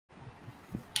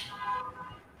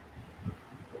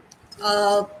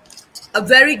Uh, a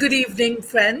very good evening,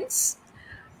 friends.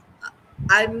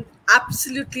 I'm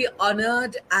absolutely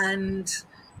honored and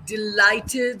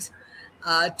delighted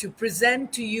to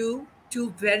present to you two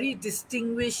very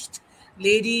distinguished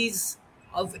ladies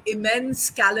of immense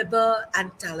caliber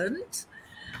and talent.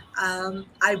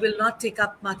 I will not take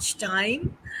up much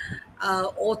time.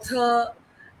 Author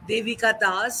Devika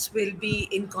Das will be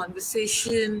in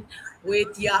conversation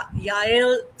with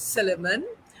Jael Silliman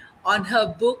on her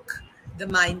book, The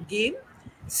Mind Game.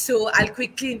 So I'll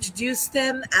quickly introduce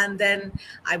them and then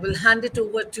I will hand it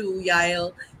over to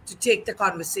Yael to take the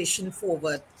conversation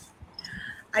forward.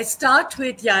 I start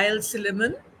with Jael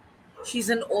Silliman. She's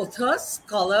an author,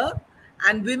 scholar,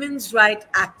 and women's rights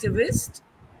activist.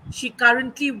 She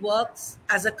currently works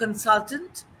as a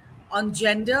consultant on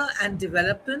gender and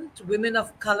development, women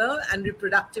of color and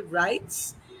reproductive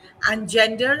rights, and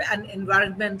gender and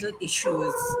environmental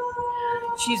issues.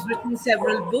 She's written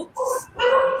several books.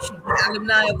 She's an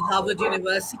alumni of Harvard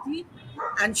University,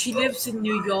 and she lives in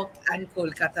New York and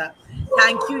Kolkata.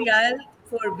 Thank you, Yael,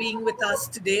 for being with us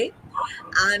today.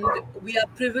 And we are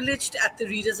privileged at the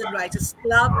Readers and Writers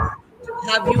Club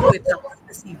to have you with us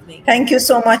this evening. Thank you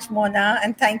so much, Mona,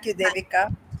 and thank you,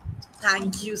 Devika.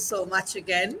 Thank you so much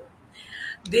again.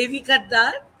 Devika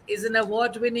Dutt is an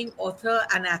award-winning author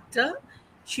and actor.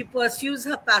 She pursues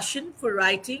her passion for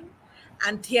writing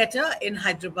and theatre in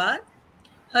Hyderabad.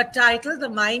 Her title, The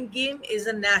Mind Game, is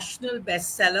a national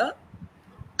bestseller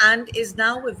and is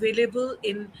now available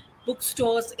in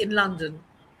bookstores in London.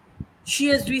 She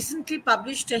has recently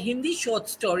published a Hindi short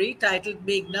story titled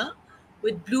Meghna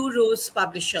with Blue Rose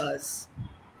Publishers.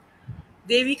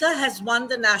 Devika has won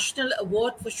the National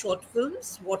Award for Short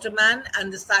Films, Waterman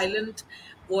and the Silent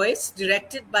Voice,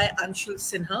 directed by Anshul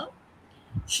Sinha.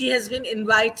 She has been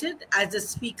invited as a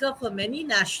speaker for many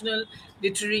national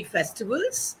literary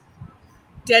festivals,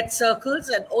 TED circles,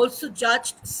 and also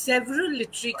judged several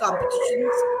literary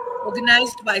competitions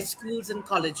organized by schools and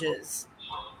colleges.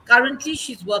 Currently,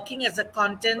 she's working as a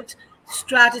content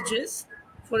strategist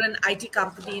for an IT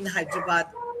company in Hyderabad.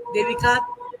 Devika,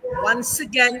 once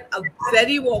again, a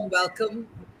very warm welcome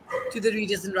to the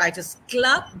Readers and Writers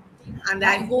Club. And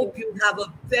I hope you have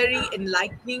a very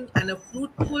enlightening and a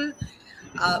fruitful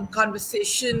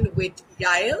conversation with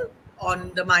Yael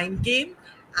on the Mind Game.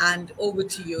 And over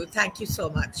to you. Thank you so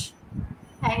much.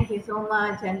 Thank you so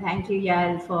much. And thank you,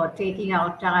 Yael, for taking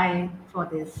out time for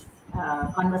this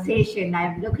conversation.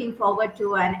 I'm looking forward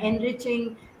to an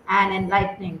enriching and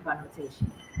enlightening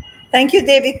conversation. Thank you,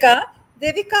 Devika.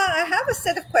 Devika, I have a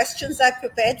set of questions I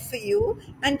prepared for you,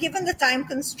 and given the time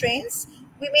constraints,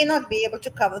 we may not be able to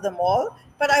cover them all,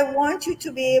 but I want you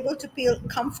to be able to feel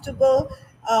comfortable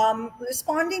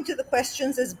responding to the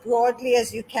questions as broadly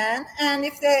as you can. And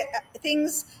if there are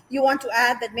things you want to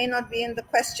add that may not be in the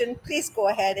question, please go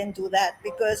ahead and do that,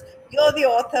 because you're the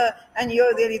author and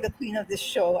you're really the queen of this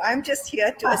show. I'm just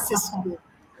here to assist you.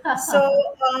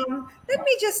 So let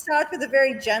me just start with a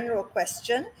very general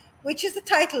question, which is the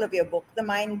title of your book, The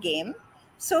Mind Game.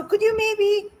 So could you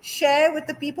maybe share with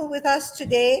the people with us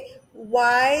today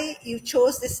why you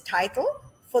chose this title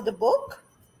for the book?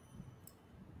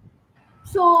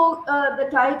 So the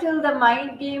title, The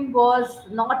Mind Game, was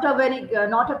not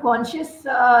a conscious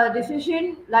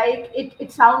decision. Like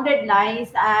it sounded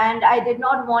nice, and I did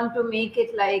not want to make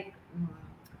it like,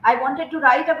 I wanted to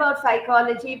write about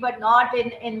psychology, but not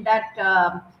in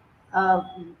that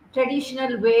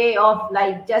traditional way of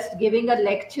like just giving a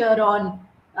lecture on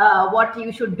what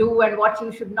you should do and what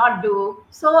you should not do.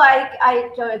 So I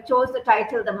chose the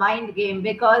title, The Mind Game,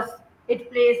 because it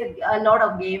plays a lot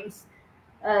of games.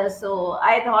 So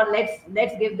I thought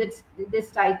let's give this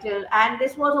title, and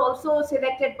this was also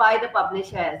selected by the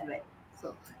publisher as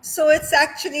well. So it's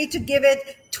actually to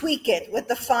tweak it with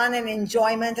the fun and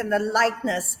enjoyment and the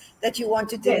lightness that you want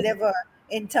to deliver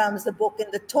in terms of the book, in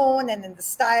the tone and in the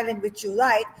style in which you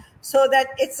write, so that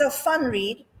it's a fun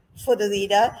read for the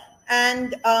reader.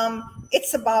 And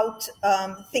it's about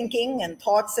thinking and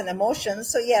thoughts and emotions.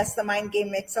 So yes, The Mind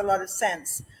Game makes a lot of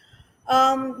sense.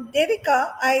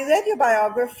 Devika, I read your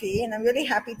biography and I'm really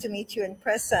happy to meet you in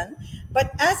person.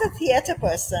 But as a theater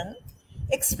person,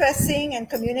 expressing and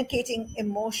communicating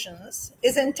emotions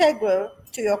is integral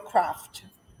to your craft.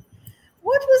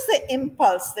 What was the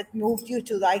impulse that moved you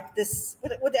to write this?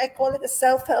 Would I call it a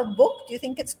self-help book? Do you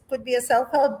think it could be a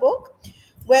self-help book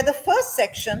where the first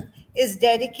section is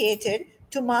dedicated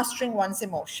to mastering one's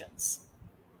emotions?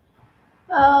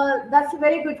 That's a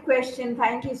very good question.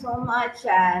 Thank you so much.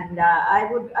 And I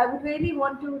would really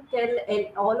want to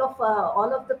tell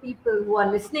all of the people who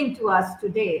are listening to us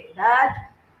today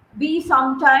that we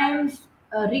sometimes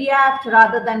react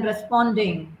rather than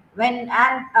responding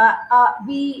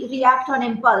we react on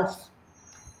impulse,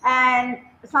 and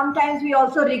sometimes we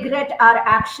also regret our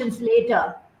actions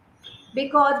later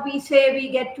because we say we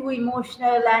get too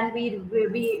emotional and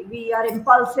we are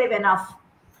impulsive enough.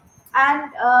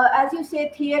 And as you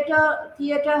say,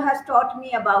 theater has taught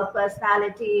me about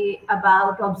personality,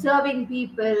 about observing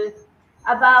people,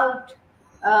 about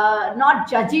not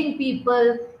judging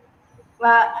people,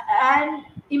 and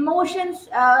emotions.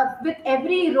 With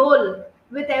every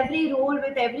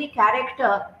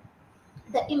character,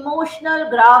 the emotional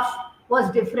graph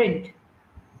was different,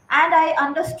 and I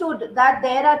understood that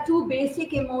there are two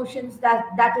basic emotions,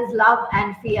 that is love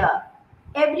and fear.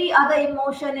 Every other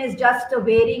emotion is just a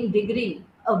varying degree,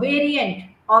 a variant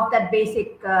of that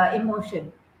basic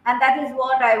emotion. And that is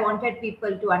what I wanted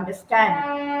people to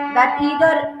understand, that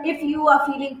either if you are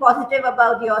feeling positive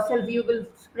about yourself, you will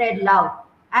spread love,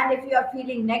 and if you are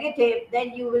feeling negative,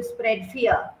 then you will spread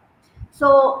fear.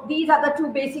 So these are the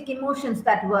two basic emotions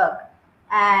that work,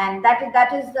 and that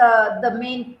is the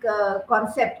main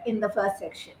concept in the first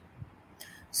section.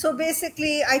 So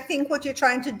basically, I think what you're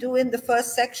trying to do in the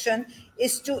first section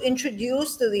is to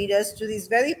introduce the readers to these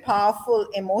very powerful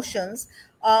emotions,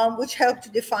 which help to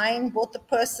define both the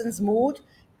person's mood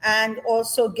and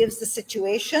also gives the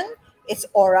situation its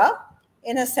aura,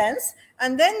 in a sense.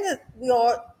 And then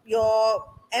your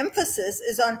emphasis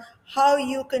is on how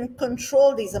you can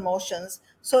control these emotions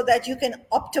so that you can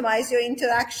optimize your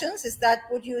interactions. Is that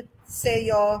what you would say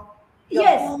your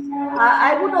Yes,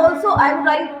 I would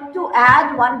like to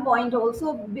add one point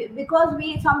also, because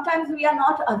we sometimes we are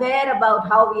not aware about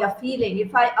how we are feeling.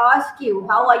 If I ask you,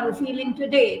 how are you feeling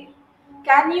today?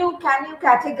 Can you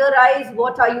categorize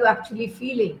what are you actually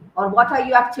feeling, or what are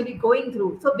you actually going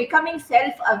through? So becoming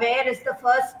self-aware is the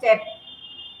first step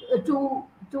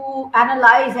to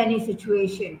analyze any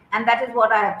situation, and that is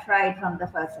what I have tried from the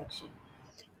first section.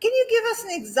 Can you give us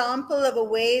an example of a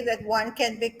way that one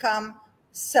can become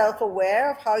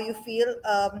self-aware of how you feel?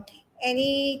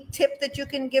 Any tip that you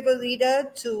can give a reader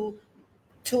to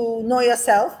know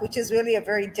yourself, which is really a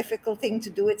very difficult thing to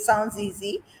do. It sounds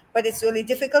easy, but it's really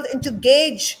difficult, and to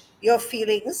gauge your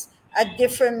feelings at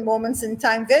different moments in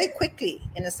time very quickly.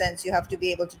 In a sense, you have to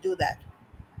be able to do that.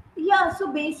 Yeah,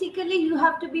 so basically you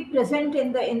have to be present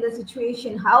in the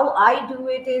situation. How I do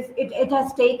it is, it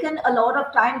has taken a lot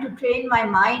of time to train my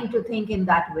mind to think in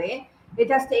that way. It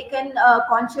has taken a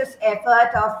conscious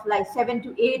effort of like 7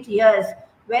 to 8 years,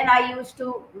 when I used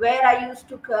to where I used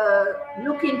to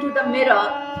look into the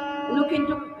mirror, look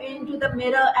into the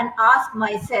mirror and ask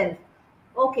myself,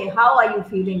 okay, how are you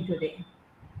feeling today?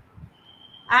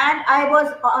 And I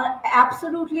was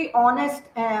absolutely honest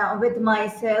with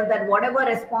myself, that whatever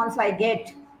response I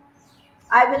get,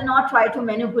 I will not try to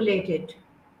manipulate it.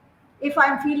 If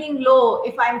I'm feeling low,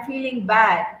 if I'm feeling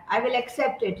bad, I will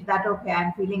accept it, that okay,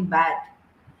 I'm feeling bad.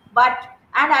 But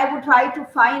and I would try to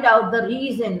find out the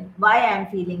reason why I'm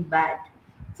feeling bad.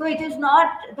 So it is not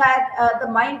that the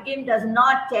mind game does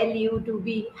not tell you to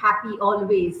be happy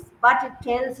always, but it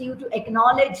tells you to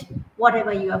acknowledge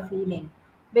whatever you are feeling.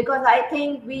 Because I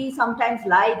think we sometimes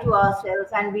lie to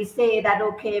ourselves and we say that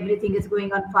okay, everything is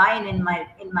going on fine in my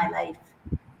life,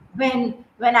 when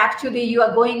actually you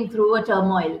are going through a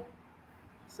turmoil.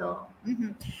 So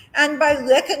And by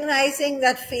recognizing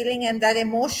that feeling and that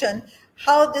emotion,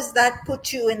 how does that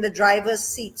put you in the driver's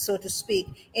seat, so to speak,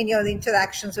 in your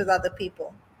interactions with other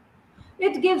people?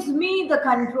 it gives me the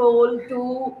control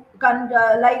to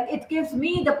like it gives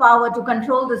me the power to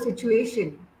control the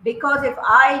situation, because if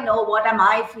I know what am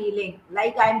I feeling,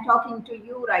 like I'm talking to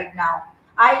you right now,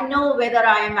 I know whether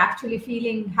I am actually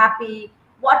feeling happy,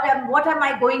 what am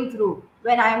I going through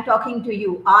when I am talking to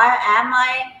you. Am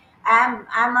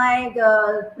I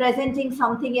presenting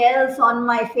something else on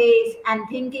my face and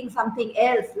thinking something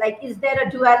else? Like, is there a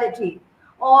duality,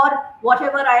 or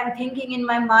whatever I am thinking in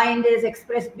my mind is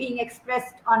being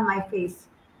expressed on my face?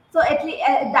 So at least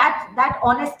that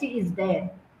honesty is there.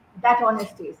 That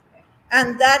honesty is there.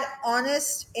 And that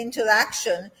honest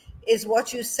interaction is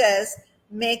what you says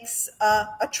makes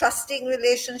a trusting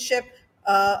relationship,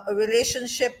 a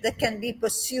relationship that can be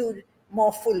pursued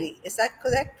more fully. Is that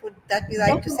correct? Would that be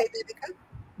right to say, Definitely.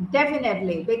 Devika?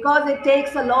 Definitely, because it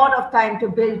takes a lot of time to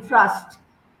build trust,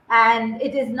 and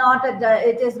it is not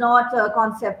a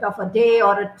concept of a day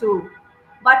or a two,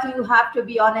 but you have to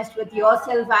be honest with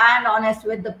yourself and honest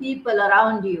with the people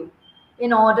around you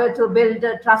in order to build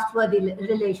a trustworthy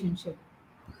relationship.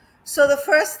 So the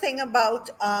first thing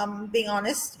about being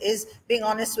honest is being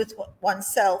honest with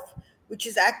oneself, which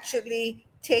is actually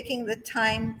taking the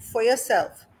time for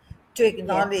yourself to Yes.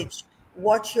 acknowledge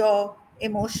what your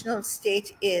emotional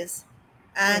state is,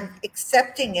 and Yes.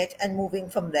 accepting it and moving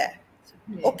from there.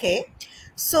 Yes. Okay.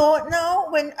 So now,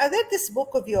 when I read this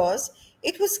book of yours,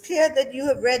 it was clear that you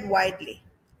have read widely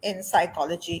in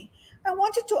psychology. I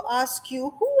wanted to ask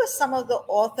you, who were some of the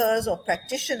authors or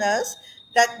practitioners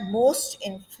that most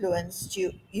influenced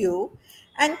you?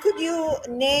 And could you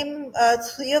name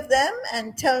three of them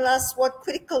and tell us what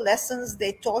critical lessons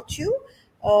they taught you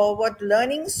or what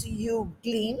learnings you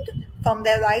gleaned from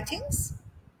their writings?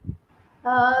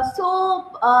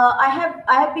 I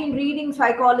have been reading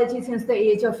psychology since the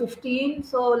age of 15.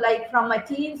 So like from my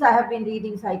teens, I have been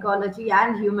reading psychology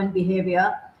and human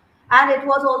behavior, and it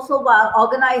was also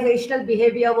organizational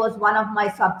behavior was one of my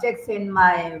subjects in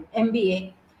my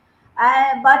MBA.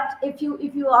 But if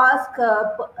you ask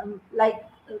like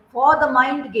for the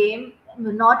mind game,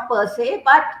 not per se,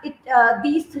 but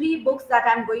these three books that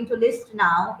I'm going to list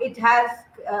now, it has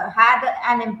had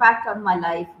an impact on my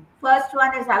life. First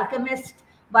one is Alchemist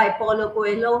by Paulo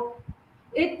Coelho.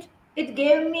 It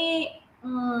gave me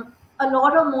a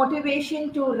lot of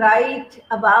motivation to write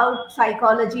about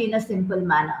psychology in a simple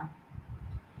manner.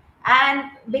 And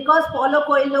because Paulo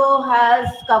Coelho has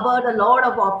covered a lot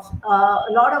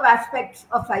of aspects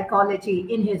of psychology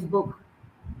in his book,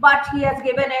 but he has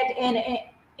given it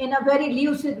in a very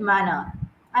lucid manner,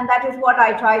 and that is what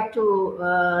I tried to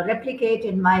replicate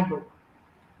in my book.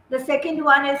 The second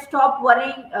one is Stop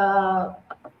Worrying.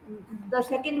 The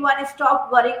second one is Stop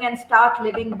Worrying and Start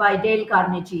Living by Dale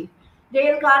Carnegie.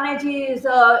 Dale Carnegie is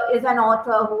an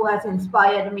author who has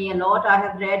inspired me a lot. I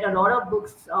have read a lot of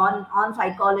books on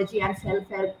psychology and self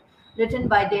help written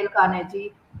by Dale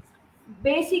Carnegie.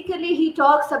 Basically, he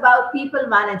talks about people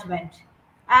management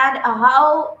and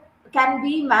how can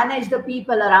we manage the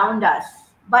people around us.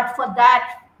 But for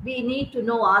that, we need to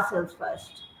know ourselves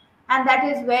first, and that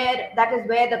is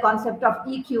where the concept of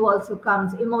EQ also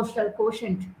comes, emotional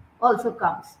quotient also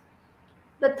comes.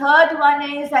 The third one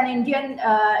is an Indian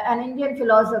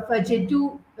philosopher, J.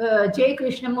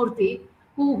 Krishnamurti,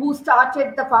 who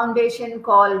started the foundation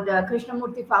called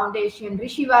Krishnamurti Foundation,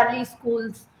 Rishi Valley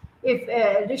Schools. If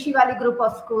Rishi Valley Group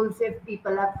of Schools, if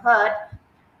people have heard,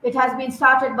 it has been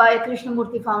started by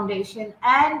Krishnamurti Foundation,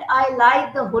 and I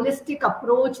like the holistic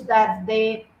approach that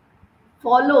they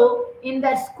follow in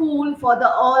their school for the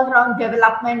all-round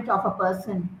development of a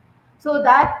person. So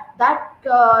that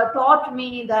taught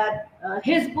me that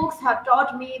his books have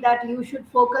taught me that you should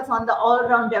focus on the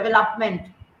all-round development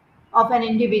of an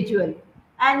individual,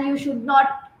 and you should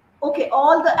not, okay,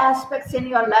 all the aspects in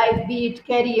your life, be it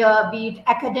career, be it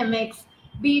academics,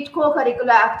 be it co-curricular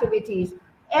activities,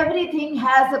 everything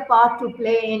has a part to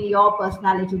play in your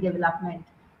personality development,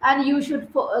 and you should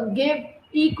give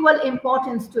equal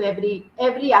importance to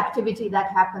every activity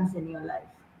that happens in your life.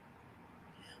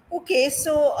 Okay,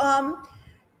 so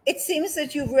it seems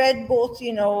that you've read both,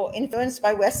 influenced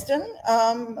by Western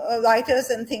writers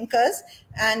and thinkers,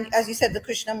 and as you said, the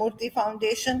Krishnamurti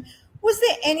Foundation. Was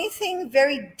there anything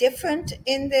very different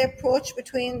in the approach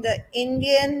between the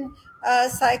Indian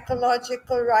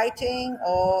psychological writing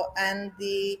and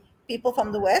the people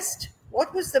from the West?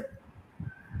 What was the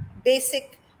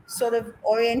basic sort of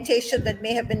orientation that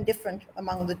may have been different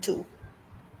among the two?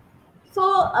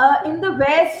 So in the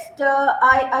West,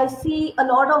 I see a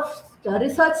lot of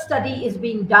research study is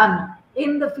being done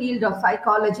in the field of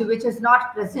psychology, which is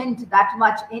not present that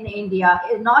much in India,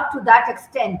 not to that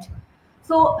extent.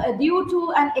 So due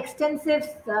to an extensive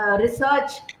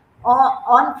research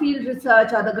on field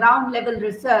research or the ground level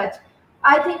research,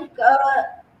 I think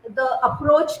the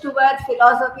approach towards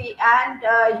philosophy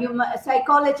and human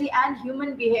psychology and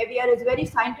human behavior is very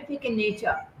scientific in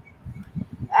nature.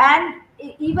 And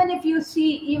even if you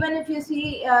see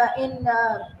in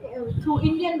through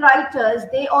Indian writers,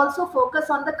 they also focus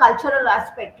on the cultural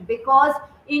aspect because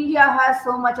India has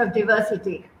so much of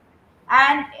diversity,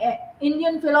 and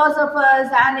Indian philosophers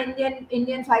and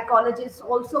Indian psychologists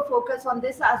also focus on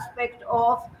this aspect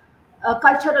of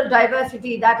cultural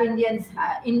diversity that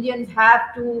Indians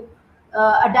have to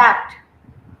adapt.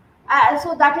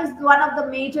 So that is one of the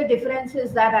major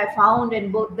differences that I found in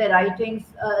both their writings.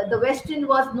 The Western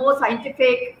was more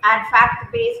scientific and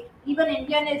fact-based. Even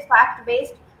Indian is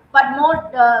fact-based, but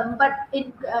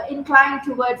inclined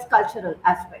towards cultural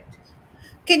aspect.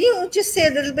 Can you just say a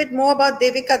little bit more about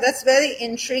Devika? That's very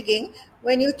intriguing.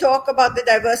 When you talk about the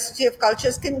diversity of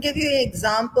cultures, can you give you an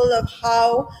example of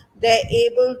how they're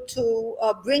able to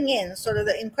bring in sort of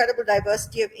the incredible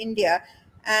diversity of India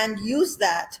and use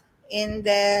that in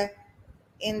their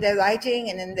writing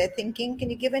and in their thinking?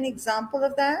 Can you give an example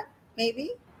of that,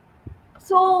 maybe?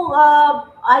 So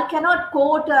I cannot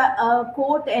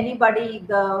quote anybody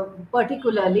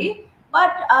particularly,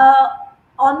 but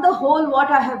on the whole, what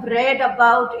I have read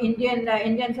about Indian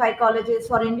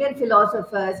psychologists or Indian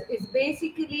philosophers is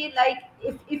basically like,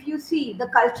 if you see the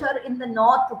culture in the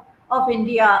north of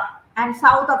India and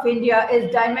south of India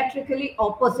is diametrically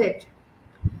opposite.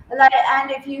 Like, and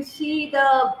if you see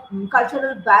the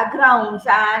cultural backgrounds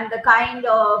and the kind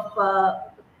of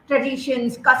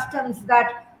traditions, customs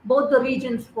that both the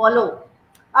regions follow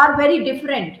are very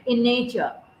different in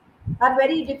nature. Are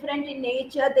very different in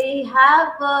nature. They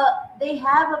have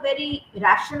a very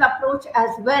rational approach as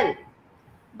well,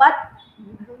 but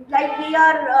like we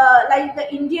are like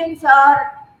the Indians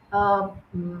are,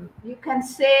 you can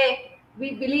say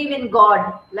we believe in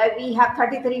God. Like we have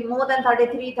 33 more than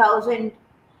 33,000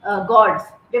 gods,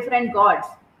 different gods,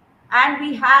 and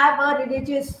we have a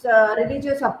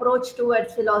religious approach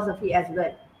towards philosophy as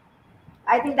well.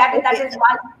 I think Okay.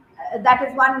 that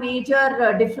is one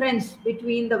major difference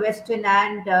between the Western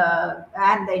and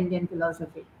the Indian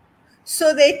philosophy.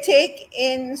 So they take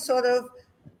in sort of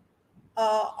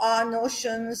our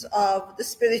notions of the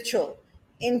spiritual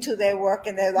into their work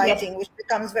and their Yes, writing, which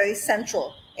becomes very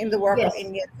central in the work of yes,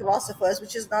 Indian philosophers,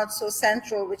 which is not so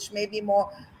central, which may be more,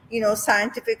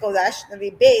 scientific or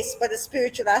rationally based, but the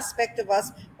spiritual aspect of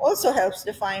us also helps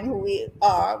define who we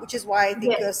are, which is why I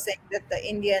think yes. you're saying that the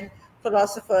Indian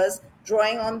philosophers,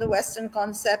 drawing on the Western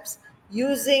concepts,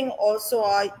 using also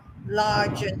our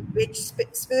large and rich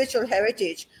spiritual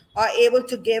heritage, are able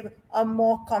to give a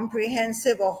more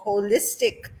comprehensive or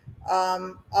holistic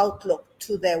outlook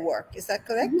to their work. Is that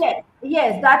correct? Yes,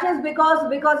 yes, that is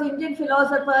because Indian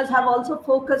philosophers have also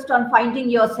focused on finding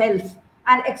yourself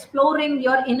and exploring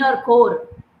your inner core,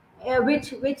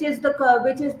 which is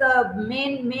the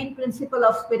main principle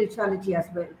of spirituality as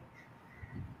well.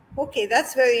 Okay,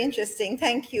 that's very interesting.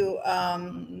 Thank you.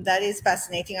 That is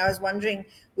fascinating. I was wondering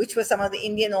which were some of the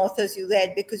Indian authors you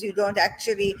read, because you don't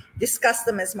actually discuss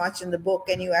them as much in the book,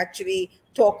 and you actually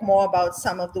talk more about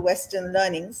some of the Western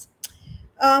learnings.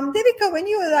 Devika, when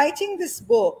you were writing this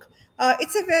book,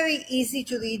 it's a very easy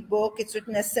to read book. It's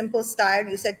written in a simple style.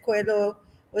 You said Coelho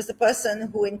was the person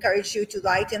who encouraged you to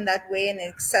write in that way, in an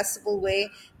accessible way,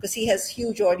 because he has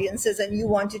huge audiences and you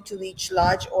wanted to reach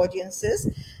large audiences.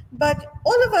 But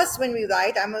all of us, when we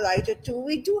write, I'm a writer too,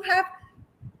 we do have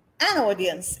an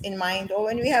audience in mind. Or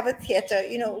when we have a theater,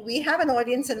 we have an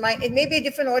audience in mind. It may be a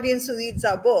different audience who reads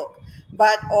our book,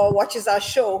 or watches our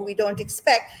show, we don't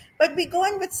expect, but we go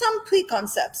in with some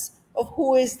preconcepts of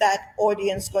who is that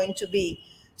audience going to be.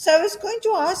 So I was going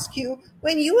to ask you,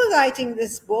 when you were writing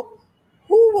this book,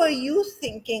 who were you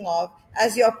thinking of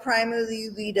as your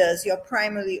primary readers, your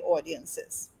primary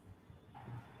audiences?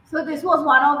 So this was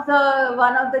one of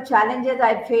the challenges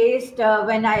I faced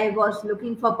when I was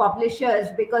looking for publishers,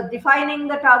 because defining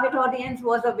the target audience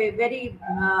was a very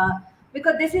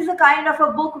because this is a kind of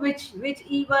a book which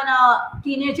even a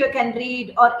teenager can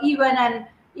read, or even an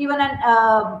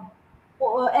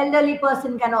elderly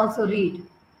person can also read,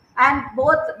 and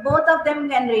both of them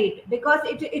can read, because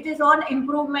it is on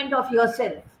improvement of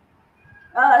yourself.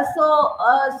 So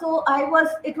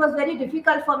it was very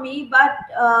difficult for me, but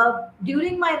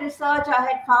during my research I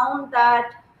had found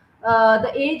that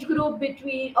the age group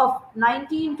between of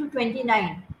 19 to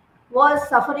 29 was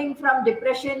suffering from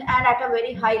depression, and at a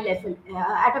very high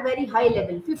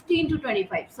level, 15 to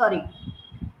 25, sorry,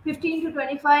 15 to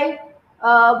 25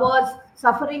 was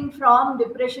suffering from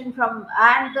depression,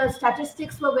 and the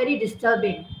statistics were very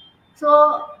disturbing.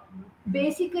 So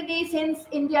basically, since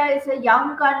India is a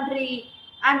young country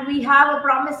and we have a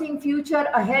promising future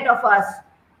ahead of us,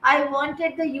 I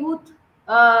wanted the youth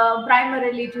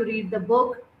primarily to read the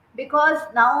book, because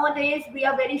nowadays we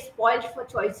are very spoiled for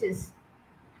choices.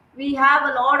 We have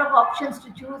a lot of options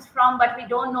to choose from, but we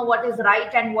don't know what is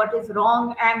right and what is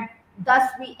wrong, and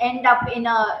thus we end up in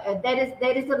a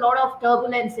there is a lot of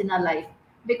turbulence in our life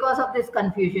because of this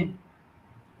confusion.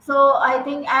 So I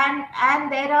think,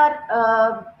 and there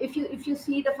are if you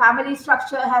see, the family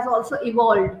structure has also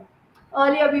evolved.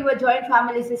 Earlier we were joint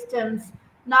family systems.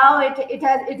 Now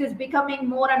it is becoming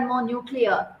more and more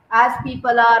nuclear as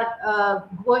people are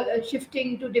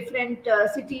shifting to different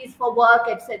cities for work,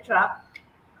 etc.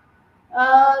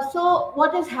 So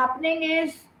what is happening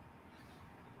is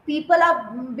people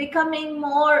are becoming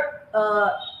more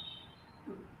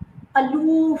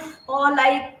aloof, or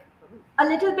like a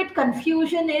little bit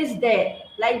confusion is there,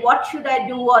 like what should I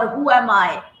do, or who am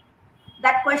I?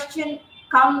 That question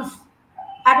comes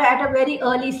at a very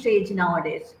early stage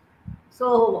nowadays.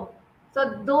 So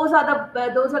those are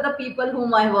the people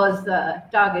whom I was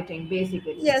targeting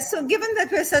basically. Yes, so given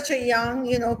that we're such a young,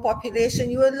 population,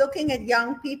 you are looking at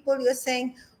young people, you're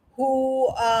saying, who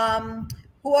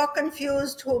who are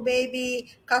confused, who may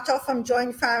be cut off from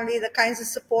joint family, the kinds of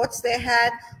supports they had,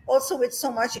 also with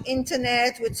so much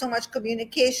internet, with so much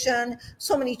communication,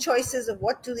 so many choices of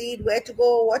what to read, where to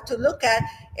go, what to look at,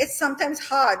 it's sometimes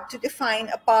hard to define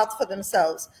a path for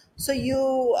themselves. So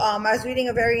I was reading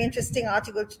a very interesting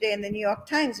article today in the New York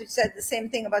Times, which said the same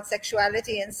thing about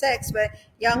sexuality and sex, where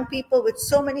young people with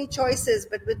so many choices,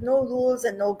 but with no rules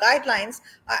and no guidelines,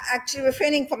 are actually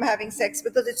refraining from having sex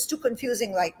because it's too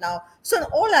confusing right now. So in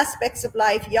all aspects of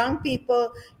life, young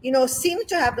people, seem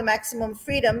to have the maximum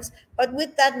freedoms, but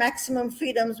with that maximum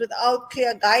freedoms, without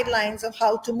clear guidelines of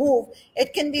how to move,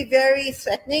 it can be very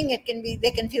threatening.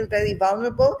 They can feel very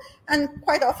vulnerable and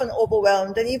quite often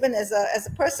overwhelmed. And even as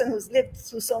a person who's lived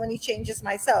through so many changes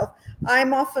myself,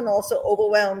 I'm often also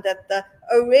overwhelmed at the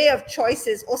array of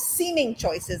choices or seeming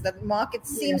choices that the market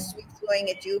seems to be throwing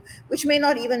at you, which may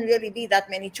not even really be that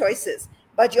many choices,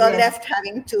 but you're left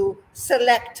having to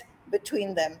select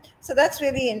between them. So that's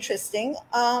really interesting.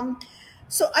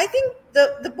 So I think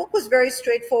the book was very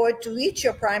straightforward to reach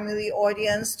your primary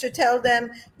audience, to tell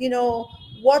them,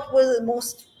 what were the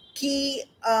most key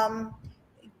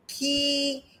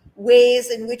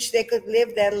ways in which they could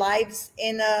live their lives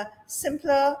in a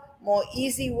simpler, more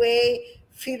easy way,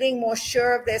 feeling more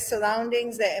sure of their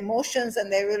surroundings, their emotions,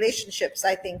 and their relationships,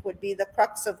 I think would be the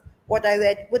crux of what I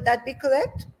read. Would that be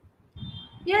correct?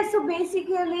 Yeah, so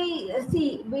basically,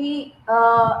 see,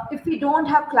 if we don't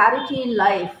have clarity in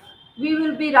life, we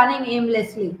will be running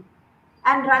aimlessly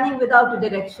and running without a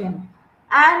direction.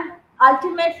 And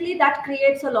ultimately, that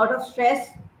creates a lot of stress,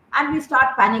 and we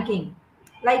start panicking.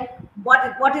 Like,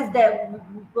 what is there?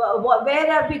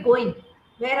 Where are we going?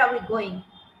 Where are we going?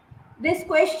 This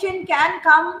question can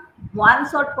come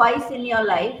once or twice in your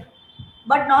life,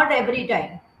 but not every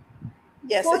time.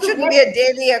 Yes, So it to shouldn't get be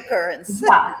a daily occurrence.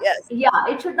 yeah, Yes. yeah,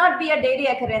 it should not be a daily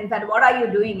occurrence that what are you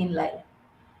doing in life.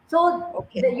 So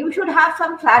Okay. you should have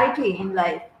some clarity in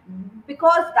life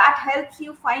because that helps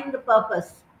you find the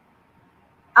purpose.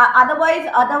 Otherwise,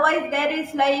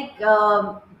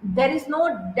 there is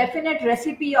no definite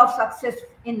recipe of success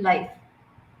in life.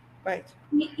 Right.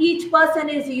 Each person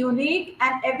is unique,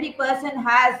 and every person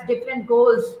has different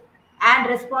goals and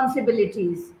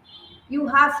responsibilities. You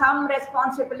have some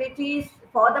responsibilities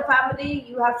for the family,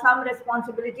 you have some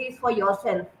responsibilities for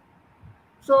yourself.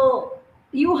 So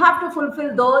you have to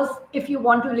fulfill those if you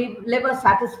want to live a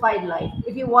satisfied life,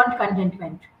 if you want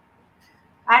contentment,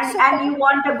 So, and you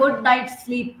want a good night's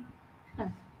sleep, so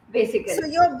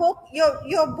basically. your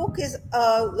book is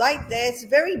right there. It's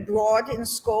very broad in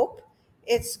scope.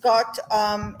 It's got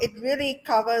it really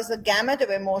covers the gamut of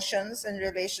emotions and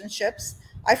relationships.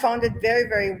 I found it very,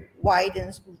 very wide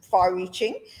and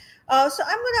far-reaching. So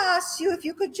I'm going to ask you if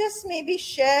you could just maybe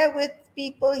share with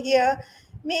people here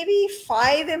maybe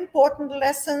 5 important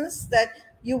lessons that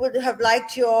you would have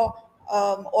liked your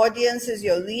audiences,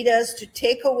 your readers to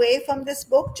take away from this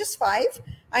book. Just 5.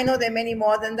 I know there are many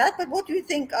more than that, but what do you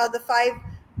think are the 5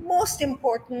 most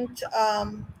important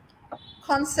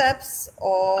concepts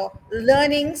or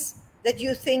learnings that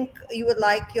you think you would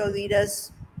like your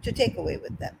readers to take away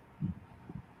with them?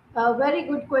 A very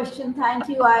good question. Thank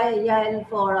you, Yael,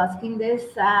 for asking this.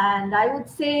 And I would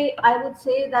say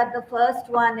that the first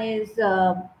one is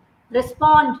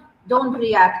respond, don't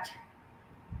react.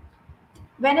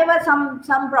 Whenever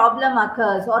some problem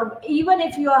occurs, or even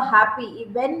if you are happy,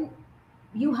 when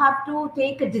you have to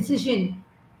take a decision,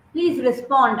 please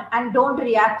respond and don't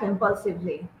react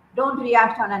impulsively. Don't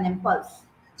react on an impulse.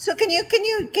 So can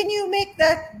you make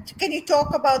that? Can you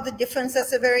talk about the difference?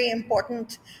 That's a very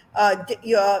important.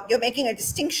 You're making a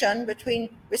distinction between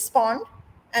respond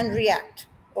and react.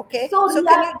 Okay. So So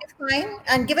can you react. define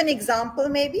and give an example,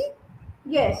 maybe?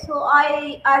 Yes, so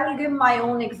I will give my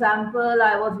own example.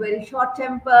 I was very short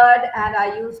tempered and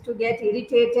I used to get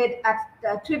irritated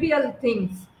at trivial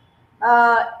things.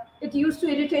 Uh, it used to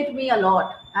irritate me a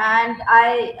lot, and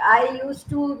I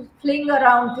used to fling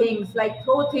around things, like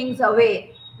throw things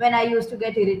away when I used to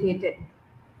get irritated.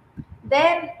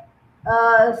 Then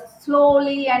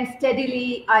slowly and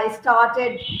steadily I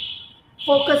started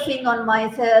focusing on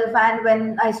myself, and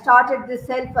when I started this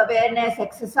self awareness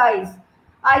exercise,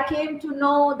 I came to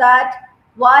know that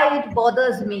why it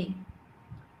bothers me.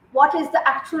 What is the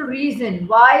actual reason?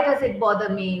 Why does it bother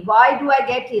me? Why do I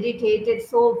get irritated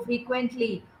so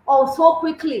frequently or so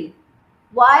quickly?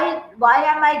 Why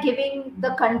am I giving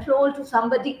the control to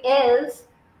somebody else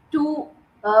to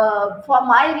for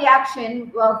my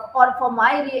reaction, or for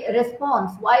my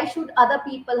response? Why should other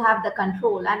people have the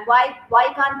control, and why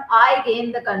can't I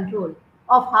gain the control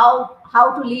of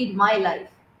how to lead my life?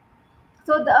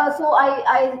 So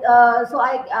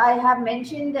I have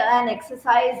mentioned an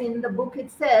exercise in the book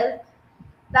itself,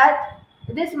 that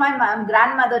this my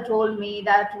grandmother told me,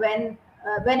 that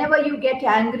whenever you get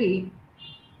angry,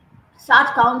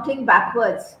 start counting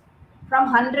backwards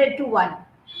from 100 to 1.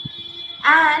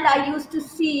 And I used to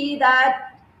see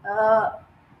that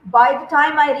by the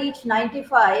time I reached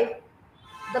 95,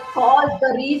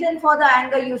 the reason for the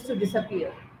anger used to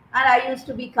disappear, and I used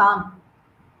to be calm.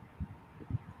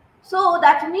 So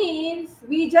that means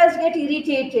we just get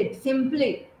irritated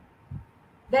simply.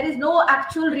 There is no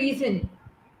actual reason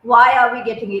why are we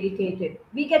getting irritated.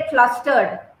 We get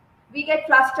flustered. We get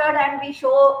flustered and we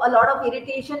show a lot of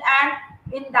irritation. And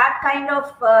in that kind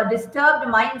of disturbed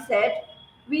mindset,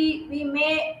 we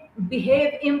may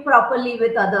behave improperly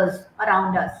with others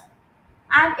around us.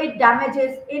 And it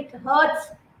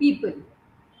hurts people.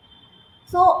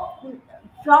 So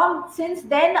since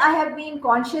then, I have been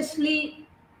consciously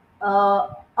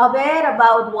aware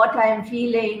about what I am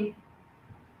feeling,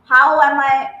 how am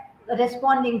I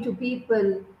responding to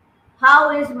people,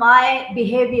 how is my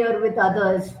behavior with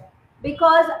others.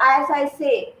 Because as I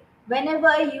say,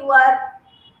 whenever you are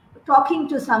talking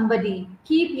to somebody,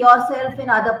 keep yourself in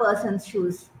other person's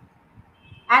shoes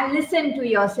and listen to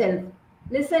yourself.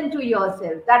 Listen to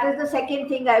yourself. That is the second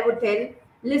thing I would tell.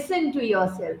 Listen to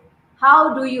yourself.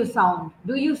 How do you sound?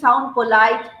 Do you sound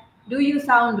polite? Do you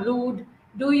sound rude?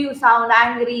 Do you sound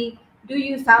angry? Do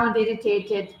you sound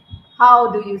irritated?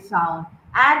 How do you sound?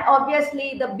 And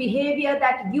obviously, the behavior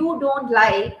that you don't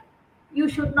like, you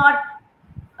should not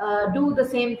do the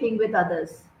same thing with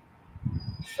others.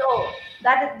 So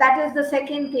that is the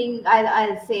second thing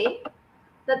I'll say.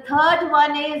 The third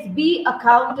one is be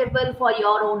accountable for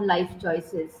your own life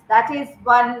choices. That is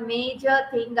one major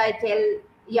thing I tell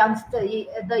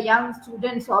the young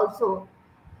students also,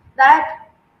 that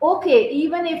okay,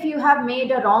 even if you have made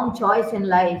a wrong choice in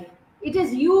life, it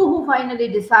is you who finally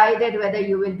decided whether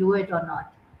you will do it or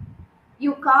not.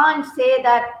 You can't say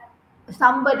that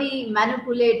somebody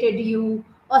manipulated you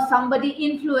or somebody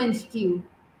influenced you.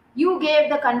 You gave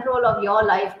the control of your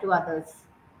life to others.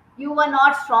 You were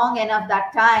not strong enough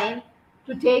that time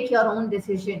to take your own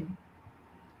decision.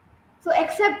 So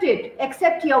accept it,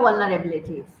 accept your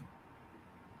vulnerabilities.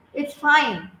 It's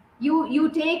fine. You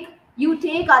take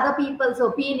other people's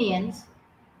opinions.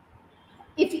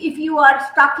 If you are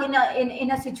stuck in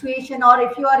a situation, or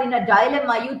if you are in a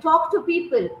dilemma, you talk to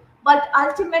people, but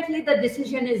ultimately the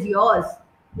decision is yours.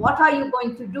 What are you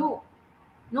going to do?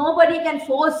 Nobody can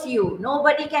force you.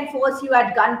 Nobody can force you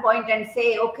at gunpoint and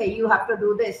say, okay, you have to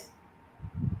do this.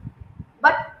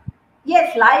 But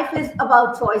yes, life is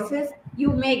about choices.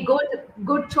 You make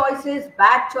good choices,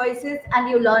 bad choices, and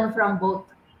you learn from both.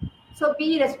 So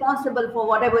be responsible for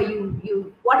whatever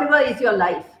is your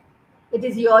life. It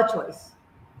is your choice.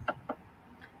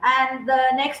 And the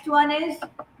next one is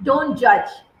don't judge.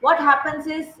 What happens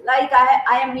is, like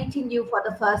I am meeting you for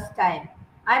the first time.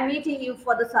 I'm meeting you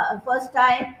for the first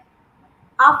time.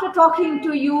 After talking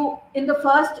to you in the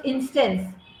first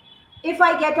instance, if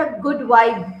I get a good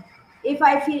vibe, if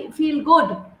I feel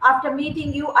good after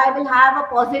meeting you, I will have a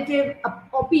positive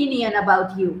opinion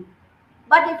about you.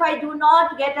 But if I do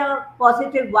not get a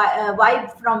positive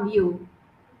vibe from you,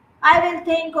 I will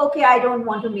think, okay, I don't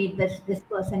want to meet this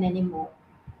person anymore.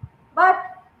 But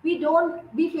we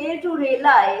fail to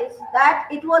realize that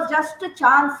it was just a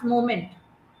chance moment.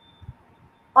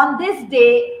 On this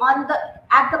day,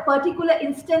 at the particular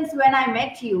instance when I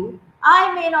met you,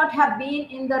 I may not have been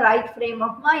in the right frame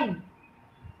of mind.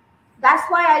 That's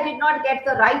why I did not get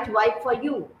the right vibe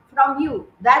from you.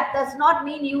 That does not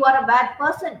mean you are a bad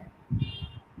person.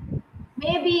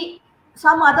 Maybe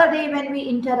some other day when we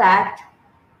interact,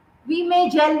 we may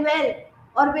gel well,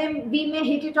 or we may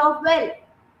hit it off well.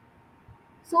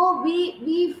 So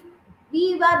we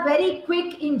were very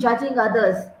quick in judging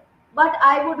others, but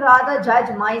I would rather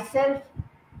judge myself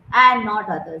and not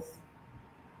others.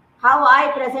 How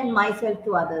I present myself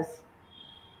to others.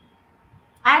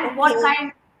 And what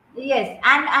kind, yes,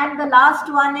 and the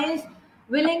last one is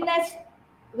willingness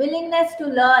to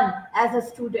learn as a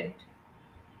student.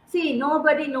 See,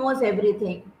 nobody knows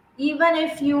everything. Even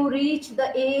if you reach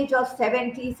the age of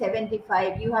 70,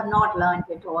 75, you have not learned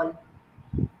it all.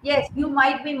 Yes, you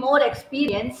might be more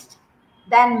experienced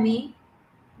than me,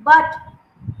 but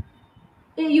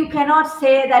you cannot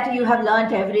say that you have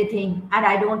learned everything and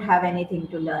I don't have anything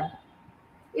to learn.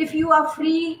 If you are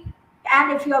free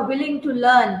and if you are willing to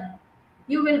learn,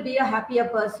 you will be a happier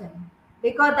person,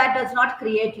 because that does not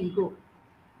create ego.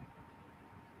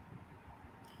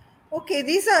 Okay,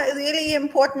 these are really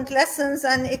important lessons,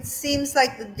 and it seems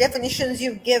like the definitions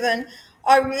you've given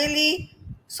are really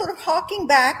sort of harking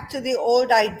back to the old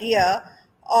idea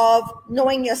of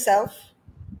knowing yourself,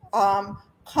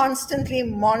 constantly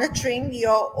monitoring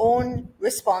your own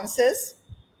responses,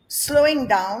 slowing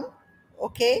down,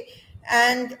 okay,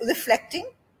 and reflecting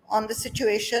on the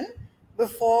situation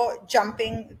before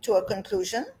jumping to a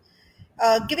conclusion,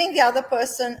 giving the other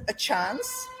person a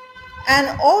chance, and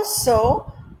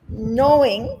also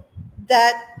knowing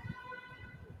that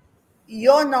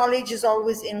your knowledge is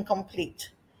always incomplete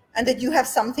and that you have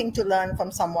something to learn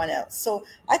from someone else. So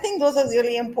I think those are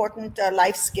really important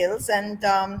life skills, and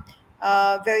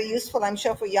very useful, I'm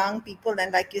sure, for young people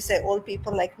and, like you say, old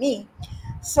people like me.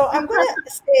 So I'm going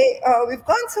to say we've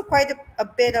gone through quite a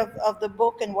bit of the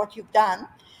book and what you've done.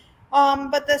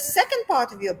 But the second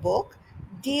part of your book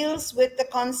deals with the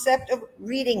concept of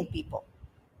reading people,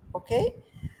 okay?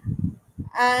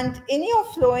 And in your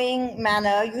flowing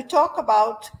manner, you talk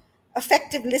about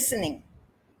effective listening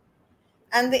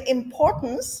and the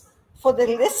importance for the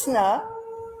listener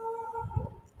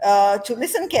to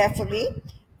listen carefully.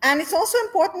 And it's also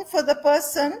important for the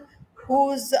person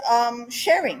who's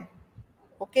sharing.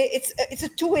 Okay, it's a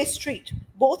two-way street.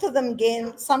 Both of them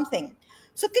gain something.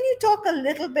 So can you talk a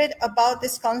little bit about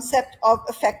this concept of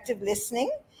effective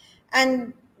listening,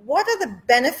 and what are the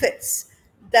benefits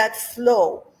that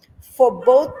flow for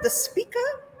both the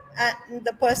speaker and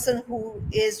the person who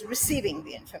is receiving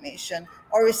the information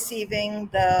or receiving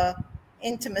the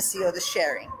intimacy or the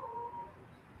sharing?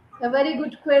 A very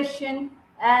good question,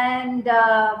 and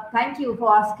thank you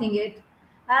for asking it.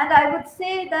 And I would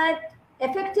say that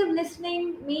effective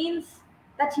listening means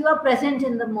that you are present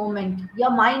in the moment.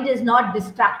 Your mind is not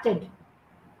distracted.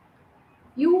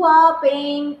 You are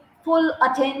paying full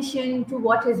attention to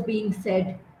what is being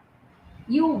said.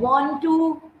 You want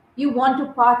to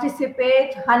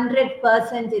participate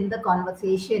 100% in the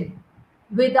conversation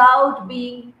without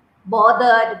being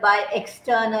bothered by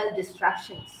external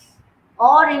distractions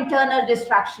or internal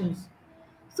distractions.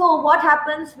 So what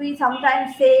happens, we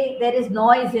sometimes say there is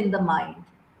noise in the mind.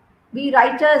 We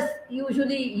writers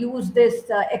usually use this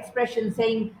expression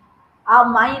saying our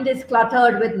mind is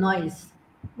cluttered with noise.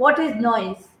 What is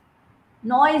noise?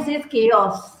 Noise is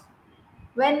chaos.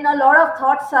 When a lot of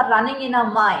thoughts are running in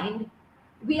our mind,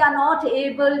 we are not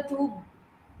able to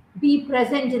be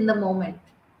present in the moment.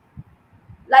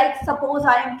 Like, suppose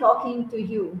I am talking to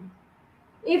you.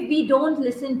 If we don't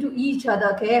listen to each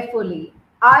other carefully,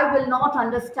 I will not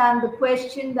understand the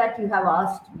question that you have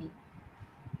asked me.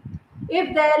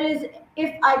 If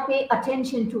I pay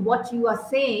attention to what you are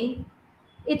saying,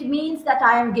 it means that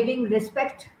I am giving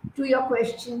respect to your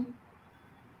question.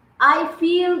 I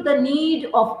feel the need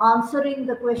of answering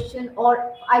the question,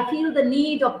 or I feel the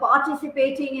need of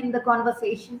participating in the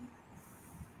conversation.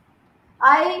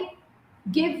 I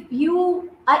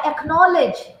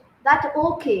acknowledge that,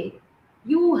 okay,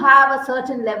 you have a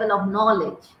certain level of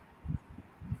knowledge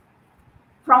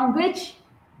from which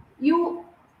you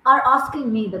are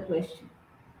asking me the question.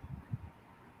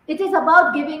 It is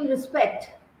about giving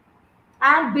respect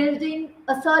and building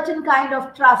a certain kind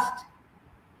of trust,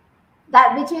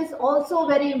 that which is also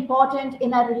very important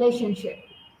in a relationship.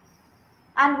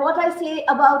 And what I say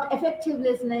about effective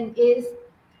listening is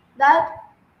that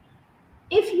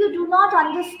if you do not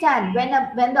understand when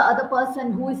the other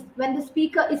person when the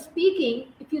speaker is speaking,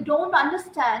 if you don't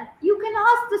understand, you can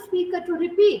ask the speaker to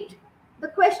repeat the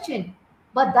question,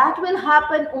 but that will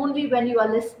happen only when you are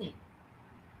listening.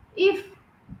 If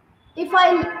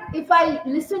I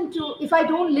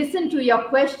don't listen to your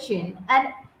question and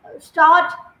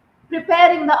start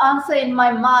preparing the answer in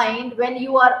my mind when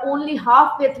you are only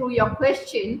halfway through your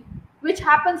question, which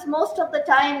happens most of the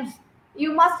times,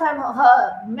 you must have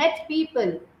met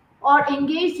people or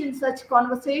engaged in such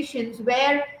conversations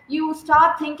where you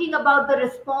start thinking about the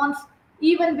response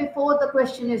even before the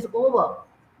question is over.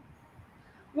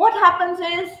 What happens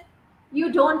is you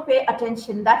don't pay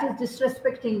attention. That is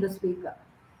disrespecting the speaker.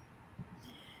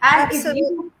 And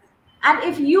Absolutely.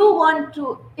 if you want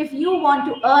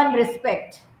to earn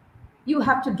respect, you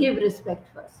have to give respect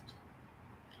first.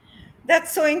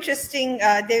 That's so interesting,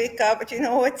 Devika. But you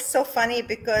know, it's so funny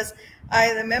because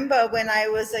I remember when I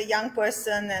was a young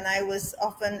person and I was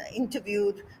often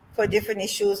interviewed for different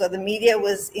issues, or the media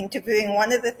was interviewing,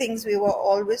 one of the things we were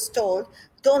always told,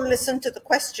 don't listen to the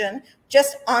question,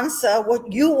 just answer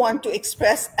what you want to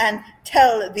express and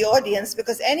tell the audience,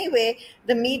 because anyway,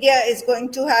 the media is going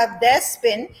to have their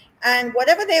spin, and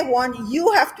whatever they want,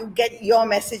 you have to get your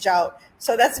message out.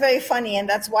 So that's very funny, and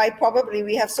that's why probably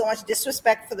we have so much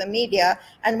disrespect for the media,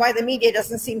 and why the media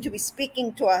doesn't seem to be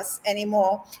speaking to us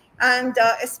anymore. And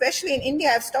especially in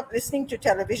India, I've stopped listening to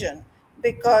television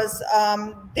because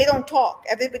they don't talk.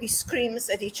 Everybody screams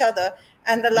at each other,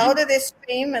 and the louder they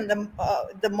scream and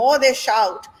the more they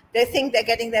shout, they think they're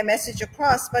getting their message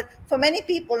across. But for many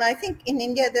people, and I think in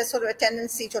India there's sort of a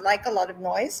tendency to like a lot of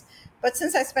noise. But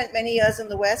since I spent many years in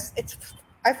the West,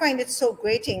 I find it so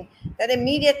grating that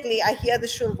immediately I hear the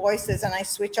shrill voices and I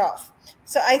switch off.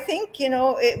 So I think,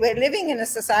 we're living in a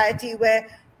society where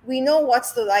we know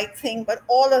what's the right thing, but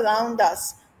all around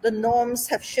us, the norms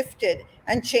have shifted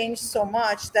and changed so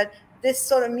much that this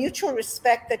sort of mutual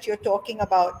respect that you're talking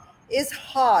about is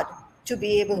hard to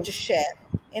be able to share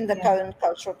in the current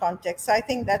cultural context. So I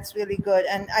think that's really good.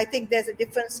 And I think there's a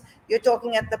difference. You're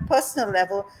talking at the personal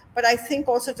level, but I think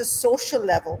also at the social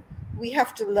level, we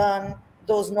have to learn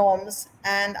those norms.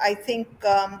 And I think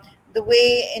the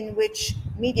way in which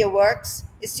media works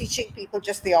is teaching people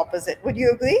just the opposite. Would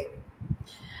you agree?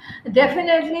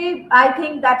 Definitely, I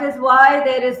think that is why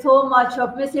there is so much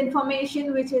of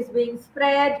misinformation which is being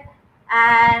spread,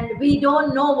 and we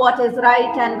don't know what is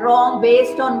right and wrong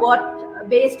based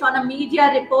on a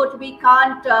media report. We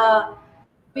can't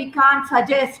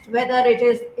suggest whether it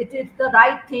is the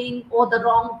right thing or the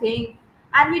wrong thing,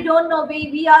 and we don't know.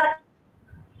 We are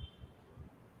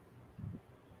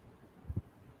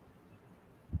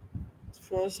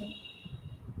Frozen.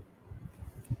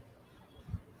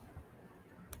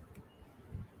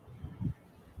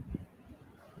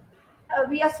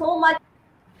 we are so much.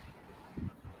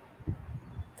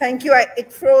 Thank you.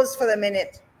 It froze for a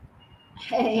minute.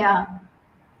 Yeah.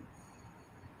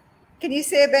 Can you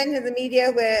say, Ben, in the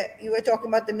media, where you were talking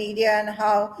about the media and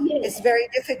how it's very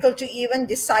difficult to even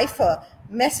decipher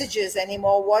messages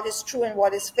anymore, what is true and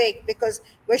what is fake, because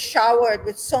we're showered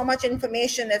with so much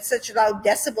information at such loud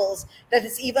decibels that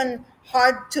it's even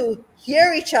hard to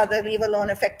hear each other, leave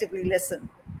alone effectively listen,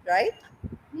 right?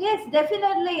 Yes,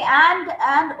 definitely.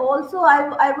 And also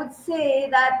I would say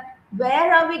that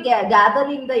where are we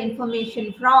gathering the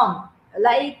information from?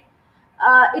 Like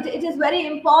it is very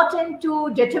important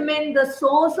to determine the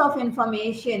source of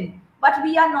information, but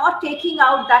we are not taking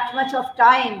out that much of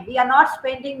time. We are not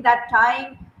spending that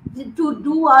time to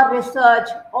do our research,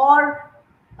 or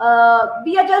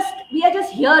we are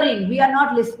just hearing. We are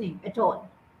not listening at all.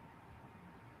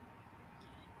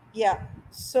 Yeah.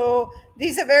 So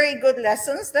these are very good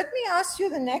lessons. Let me ask you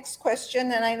the next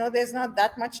question. And I know there's not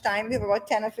that much time. We have about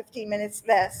 10 or 15 minutes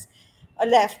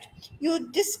left. You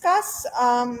discuss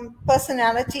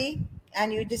personality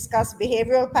and you discuss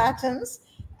behavioral patterns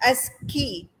as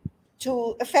key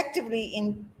to effectively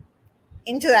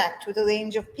interact with a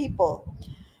range of people.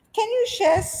 Can you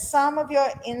share some of your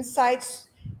insights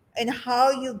in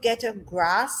how you get a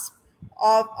grasp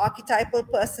of archetypal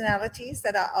personalities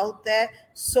that are out there,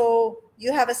 so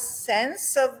you have a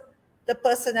sense of the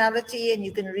personality and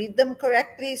you can read them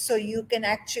correctly, so you can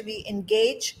actually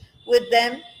engage with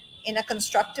them in a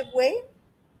constructive way?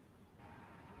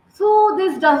 So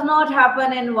this does not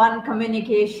happen in one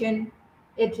communication.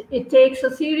 It takes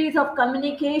a series of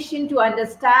communication to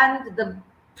understand the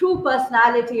true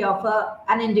personality of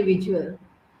an individual.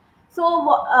 So,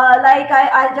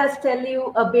 I'll just tell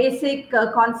you a basic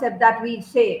concept that we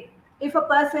say. If a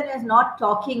person is not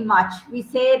talking much, we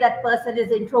say that person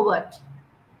is introvert.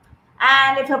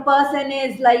 And if a person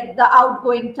is like the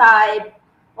outgoing type,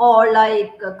 or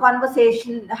like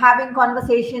having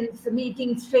conversations,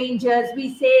 meeting strangers,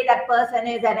 we say that person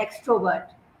is an extrovert.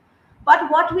 But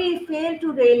what we fail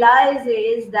to realize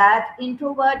is that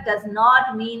introvert does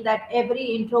not mean that every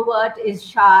introvert is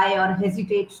shy or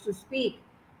hesitates to speak.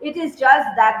 It is just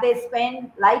that they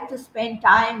like to spend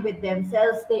time with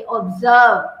themselves. They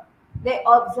observe,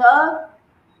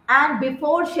 and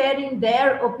before sharing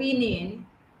their opinion,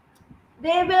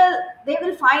 they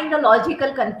will find a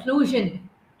logical conclusion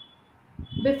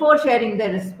before sharing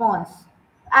their response.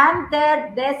 And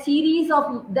their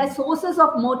sources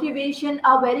of motivation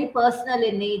are very personal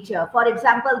in nature. For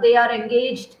example, they are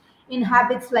engaged in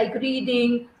habits like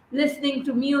reading, listening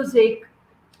to music,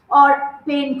 or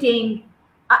painting.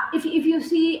 If you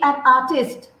see an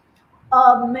artist,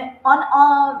 on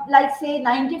like say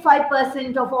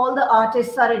 95% of all the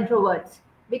artists are introverts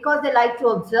because they like to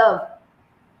observe.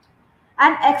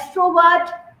 An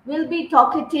extrovert will be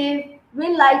talkative,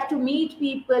 will like to meet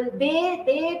people.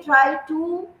 They try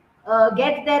to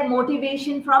get their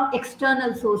motivation from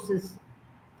external sources,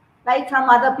 like from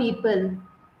other people,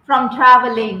 from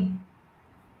traveling,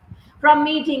 from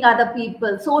meeting other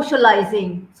people,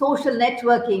 socializing, social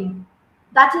networking.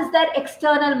 That is their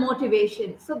external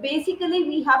motivation. So basically,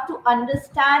 we have to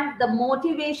understand the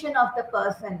motivation of the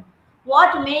person.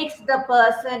 What makes the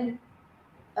person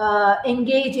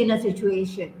engage in a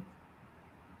situation?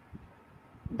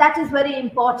 That is very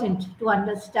important to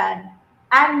understand.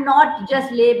 and not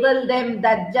just label them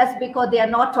that just because they are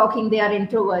not talking, they are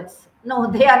introverts. No,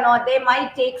 they are not. They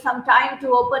might take some time to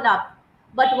open up.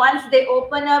 But once they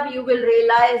open up, you will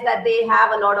realize that they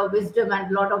have a lot of wisdom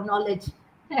and a lot of knowledge.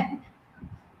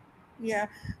 Yeah.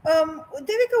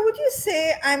 Devika, would you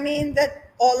say, I mean, that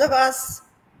all of us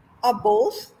are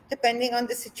both, depending on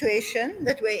the situation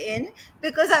that we're in?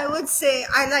 Because I would say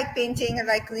I like painting, I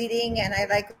like reading, and I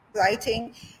like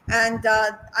writing. And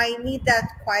I need that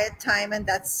quiet time and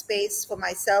that space for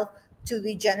myself to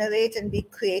regenerate and be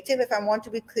creative. If I want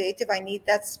to be creative, I need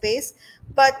that space.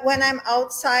 But when I'm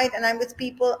outside and I'm with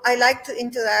people, I like to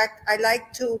interact. I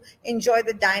like to enjoy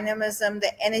the dynamism,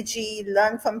 the energy,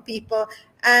 learn from people.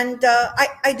 And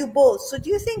I do both. So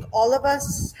do you think all of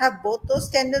us have both those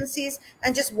tendencies,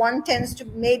 and just one tends to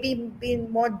maybe be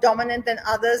more dominant than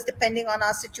others depending on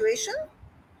our situation?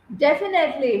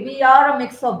 Definitely, we are a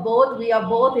mix of both. We are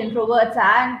both introverts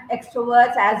and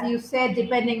extroverts, as you said,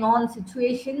 depending on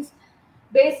situations.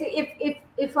 Basically,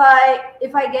 if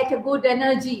I get a good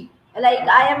energy, like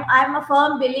I'm a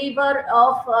firm believer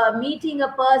of meeting a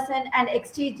person and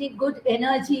exchanging good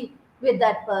energy with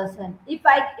that person. If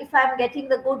I'm getting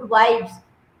the good vibes,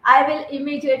 I will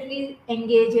immediately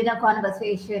engage in a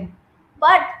conversation.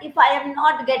 But if I am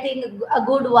not getting a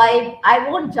good vibe, I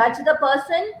won't judge the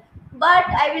person, but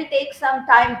I will take some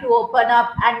time to open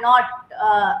up and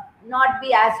not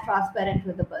be as transparent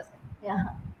with the person. Yeah.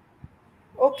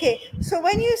 Okay, so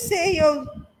when you say your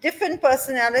different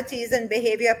personalities and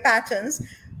behavior patterns,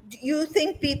 do you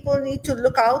think people need to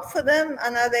look out for them?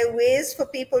 And are there ways for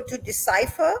people to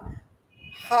decipher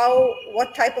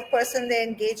what type of person they're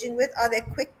engaging with? Are there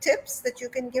quick tips that you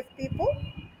can give people?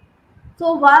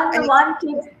 So Any?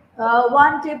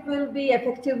 one tip will be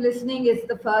effective listening is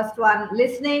the first one.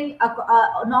 Listening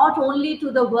not only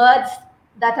to the words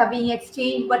that are being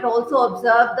exchanged, but also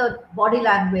observe the body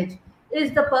language.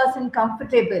 Is the person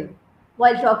comfortable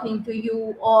while talking to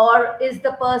you, or is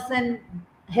the person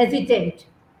hesitant?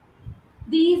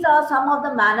 These are some of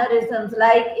the mannerisms.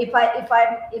 Like if I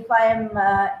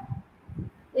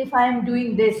am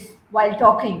doing this while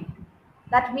talking,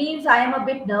 that means I am a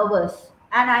bit nervous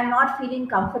and I'm not feeling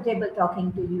comfortable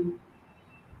talking to you.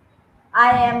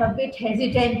 I am a bit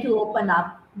hesitant to open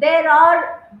up. There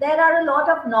are a lot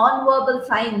of non-verbal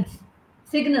signs,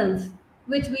 signals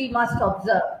which we must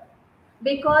observe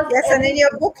because Yes, and in every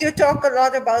your book you talk a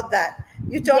lot about that.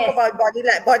 You talk yes, about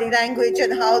body language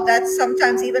and how that's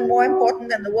sometimes even more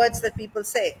important than the words that people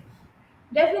say.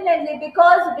 definitely,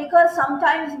 because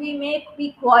sometimes we make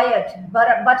be quiet,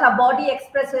 but our body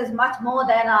expresses much more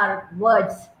than our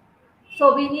words.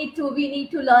 So we need to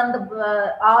learn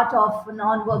the art of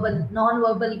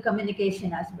non-verbal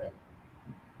communication as well.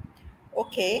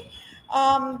 Okay.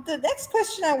 The next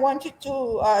question I wanted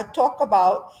to talk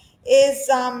about is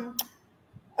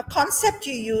a concept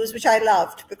you use, which I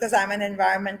loved because I'm an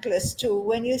environmentalist too.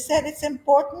 When you said it's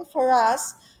important for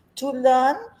us to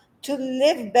learn to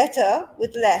live better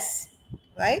with less,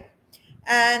 right?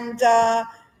 And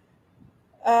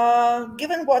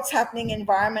given what's happening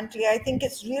environmentally, I think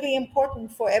it's really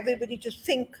important for everybody to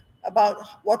think about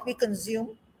what we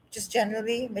consume, just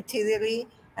generally, materially,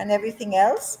 and everything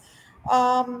else.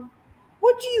 Um,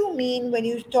 what do you mean when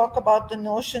you talk about the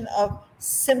notion of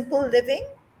simple living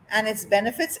and its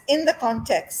benefits in the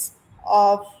context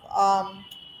of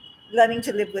learning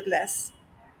to live with less?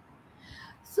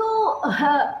 So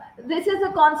this is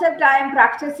a concept I am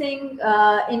practicing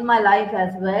in my life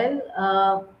as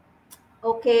well.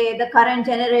 Okay, the current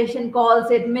generation calls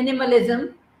it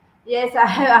minimalism. Yes, I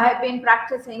have been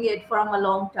practicing it from a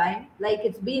long time. Like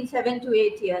it's been 7 to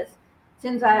 8 years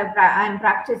since I am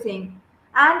practicing,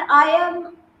 and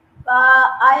I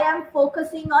am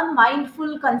focusing on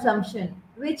mindful consumption,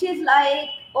 which is like,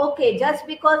 okay, just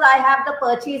because I have the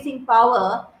purchasing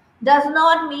power does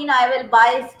not mean I will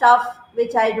buy stuff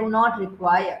which I do not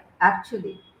require.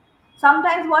 Actually,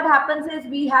 sometimes what happens is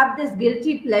we have this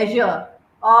guilty pleasure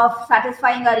of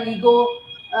satisfying our ego.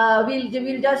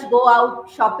 We'll just go out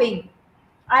shopping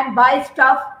and buy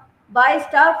stuff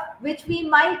which we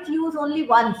might use only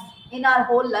once in our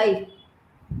whole life.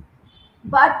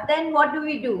 But then what do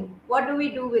we do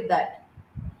with that?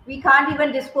 We can't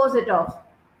even dispose it off.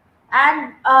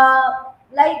 And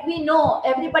like we know,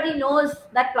 everybody knows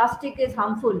that plastic is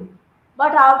harmful,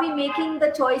 but are we making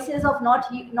the choices of not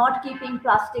keeping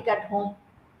plastic at home?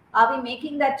 Are we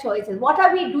making that choices? What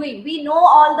are we doing? We know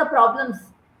all the problems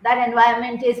that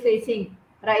environment is facing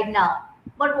right now,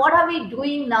 but what are we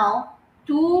doing now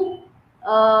to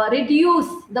reduce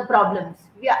the problems?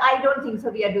 I don't think so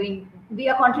we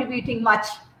are contributing much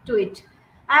to it.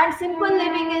 And simple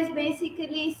living is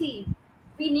basically, see,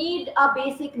 we need our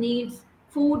basic needs: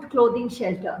 food, clothing,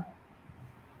 shelter.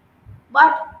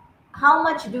 But how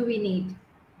much do we need?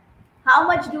 How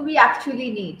much do we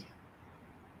actually need?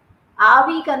 Are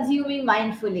we consuming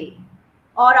mindfully,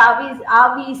 or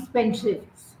are we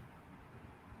spendthrifts?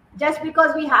 Just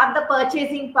because we have the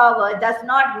purchasing power does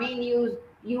not mean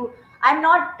you. I'm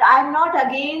not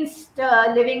against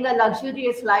living a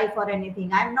luxurious life or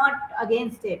anything. I'm not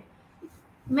against it.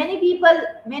 Many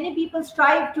people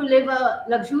strive to live a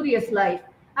luxurious life,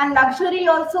 and luxury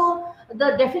also,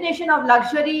 the definition of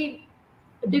luxury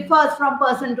differs from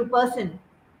person to person.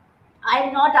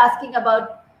 I'm not asking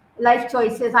about life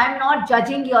choices. I'm not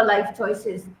judging your life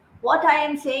choices. What I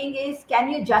am saying is, can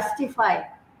you justify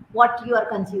what you are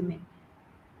consuming?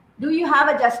 Do you have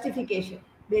a justification,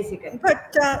 basically?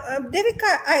 But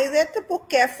Devika, I read the book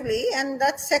carefully, and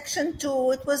that section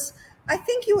too, it was, I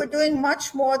think you were doing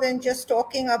much more than just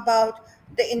talking about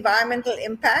the environmental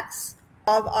impacts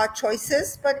of our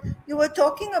choices, but you were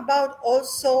talking about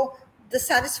also the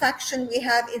satisfaction we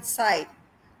have inside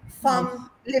Yes. from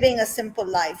living a simple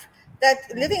life. That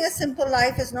living a simple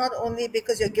life is not only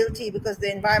because you're guilty, because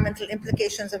the environmental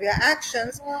implications of your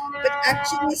actions, but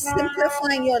actually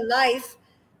simplifying your life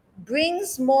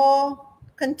brings more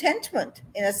contentment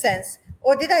in a sense.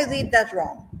 Or did I read that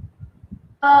wrong?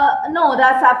 No,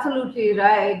 that's absolutely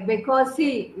right. Because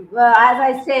see, as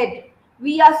I said,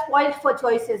 we are spoiled for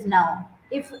choices now.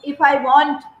 If I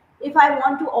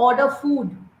want to order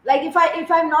food, like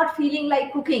if I'm not feeling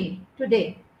like cooking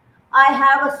today, I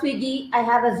have a Swiggy, I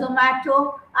have a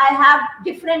Zomato, I have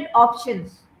different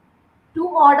options to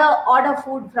order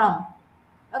food from.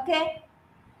 Okay.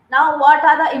 Now, what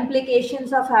are the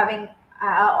implications of having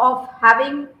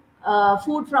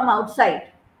food from outside?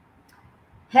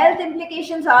 Health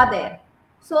implications are there.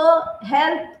 So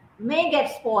health may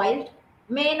get spoiled,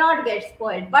 may not get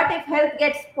spoiled. But if health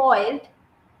gets spoiled,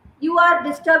 you are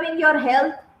disturbing your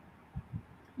health,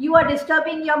 you are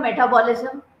disturbing your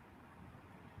metabolism.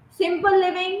 Simple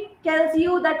living tells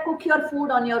you that cook your food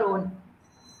on your own.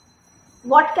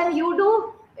 What can you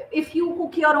do? If you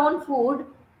cook your own food,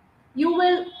 you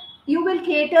will you will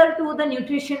cater to the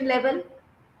nutrition level,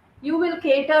 you will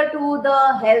cater to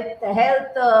the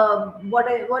health, what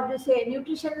do you say,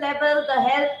 nutrition level, the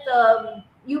health,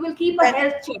 you will keep a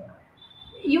health check,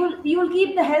 you will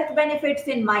keep the health benefits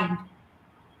in mind.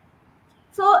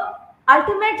 So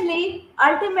ultimately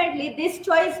this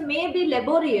choice may be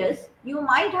laborious, you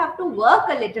might have to work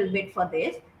a little bit for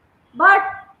this, but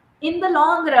in the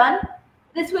long run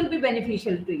this will be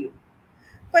beneficial to you.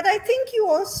 But I think you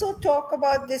also talk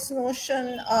about this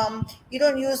notion, you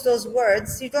don't use those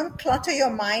words, you don't clutter your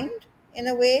mind in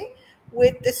a way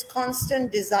with this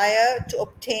constant desire to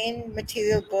obtain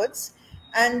material goods.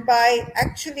 And by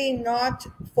actually not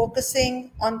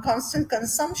focusing on constant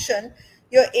consumption,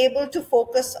 you're able to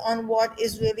focus on what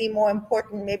is really more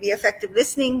important, maybe effective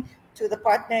listening to the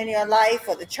partner in your life,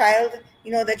 or the child,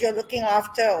 that you're looking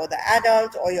after, or the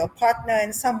adult, or your partner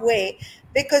in some way,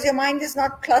 because your mind is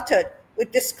not cluttered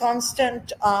with this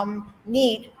constant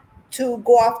need to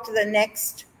go after the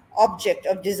next object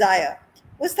of desire.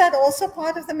 Was that also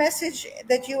part of the message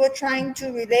that you were trying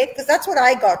to relate? Because that's what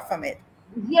I got from it.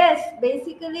 Yes,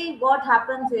 basically what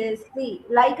happens is, see,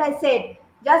 like I said,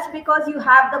 just because you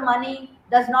have the money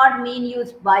does not mean you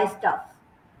buy stuff.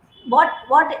 What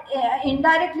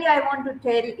indirectly I want to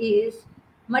tell is,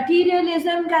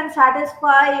 materialism can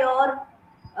satisfy your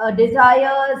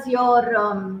desires, your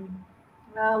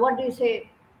what do you say?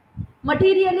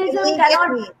 Materialism Immediate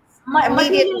cannot needs. Immediate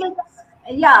materialism,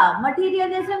 needs. yeah,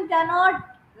 materialism cannot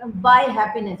buy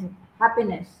happiness.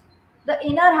 The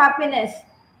inner happiness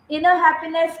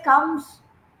comes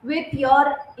with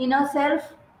your inner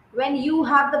self, when you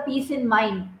have the peace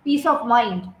of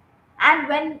mind. And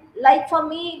when, like for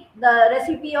me, the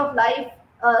recipe of life,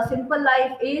 simple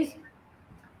life is,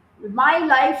 my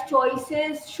life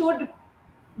choices should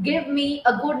give me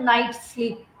a good night's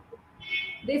sleep.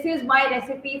 This is my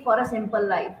recipe for a simple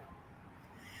life.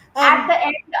 at Um, the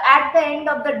end at the end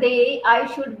of the day, I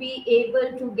should be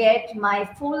able to get my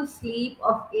full sleep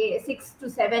of 6 to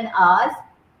 7 hours,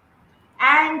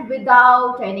 and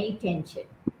without any tension.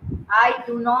 I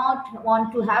do not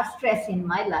want to have stress in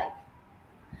my life.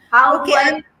 How do okay,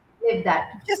 I live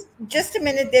that? just a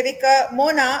minute, Devika.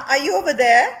 Mona, are you over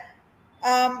there?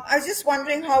 I was just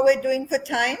wondering how we're doing for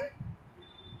time.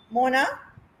 Mona?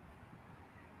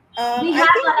 We I have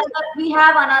think,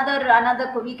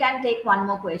 another. We can take one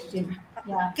more question.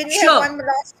 Yeah. can we have Sure. one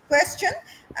last question?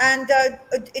 And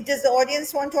does the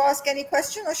audience want to ask any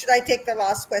question, or should I take the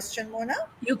last question, Mona?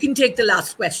 You can take the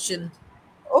last question.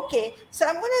 Okay, so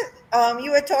I'm gonna.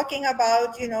 You were talking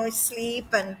about, sleep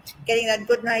and getting that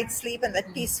good night's sleep and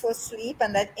that peaceful sleep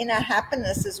and that inner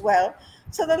happiness as well.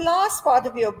 So the last part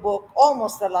of your book,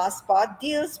 almost the last part,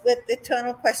 deals with the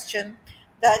eternal question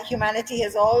that humanity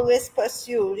has always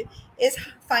pursued: is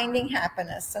finding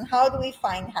happiness. And how do we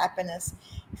find happiness?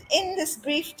 In this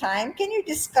brief time, can you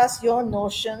discuss your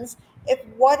notions of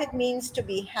what it means to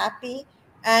be happy,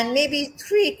 and maybe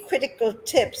 3 critical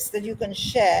tips that you can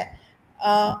share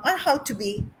on how to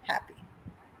be happy?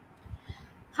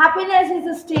 Happiness is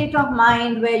a state of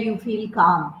mind where you feel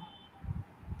calm.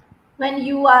 When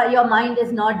your mind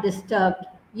is not disturbed,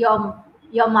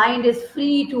 your mind is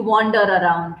free to wander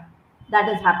around. That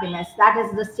is happiness. That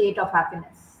is the state of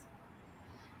happiness.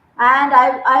 And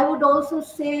I would also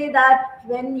say that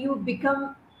when you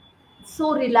become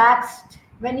so relaxed,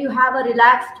 when you have a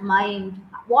relaxed mind,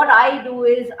 what I do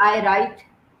is I write.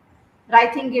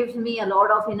 Writing gives me a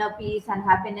lot of inner peace and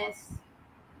happiness.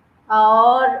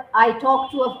 Or I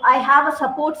talk to I have a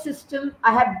support system.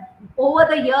 I have, over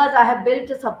the years, I have built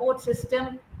a support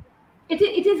system. It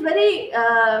is very,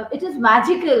 it is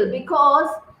magical, because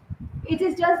it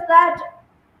is just that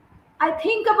I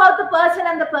think about the person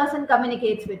and the person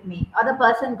communicates with me, or the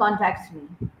person contacts me.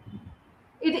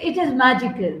 It is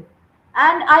magical.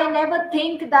 And I never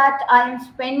think that I am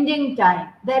spending time.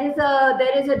 There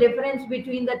is a difference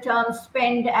between the terms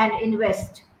spend and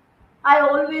invest. I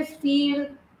always feel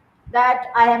that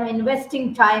I am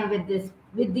investing time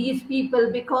with these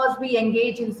people, because we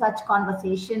engage in such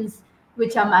conversations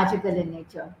which are magical in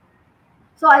nature.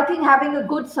 So I think having a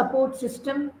good support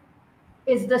system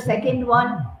is the second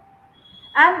one.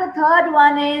 And the third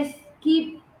one is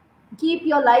keep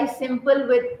your life simple,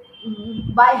 with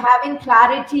by having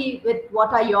clarity with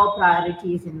what are your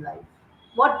priorities in life.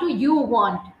 What do you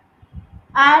want?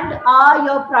 And are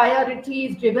your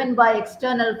priorities driven by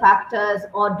external factors,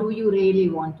 or do you really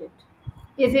want it?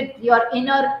 Is it your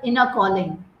inner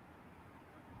calling?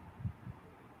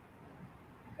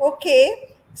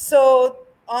 Okay, so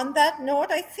on that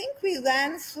note, I think we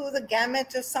ran through the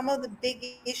gamut of some of the big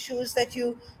issues that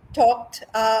you talked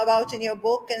about in your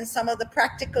book, and some of the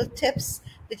practical tips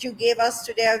that you gave us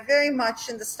today are very much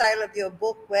in the style of your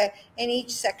book, where in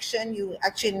each section you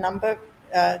actually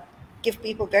give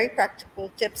people very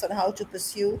practical tips on how to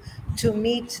pursue to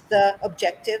meet the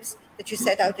objectives that you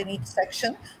set out in each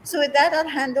section. So with that, I'll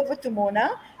hand over to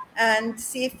Mona and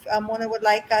see if Mona would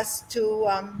like us to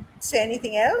say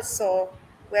anything else, or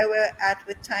where we're at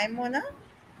with time, Mona.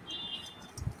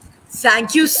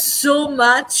 Thank you so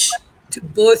much to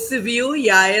both of you,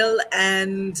 Yael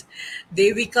and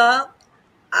Devika.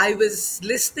 I was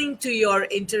listening to your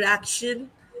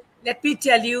interaction. Let me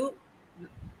tell you,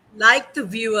 like the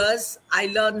viewers, I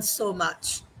learned so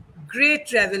much.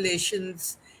 Great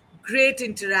revelations, great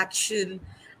interaction,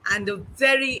 and a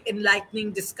very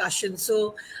enlightening discussion.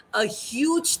 So, a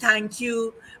huge thank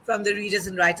you from the Readers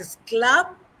and Writers Club,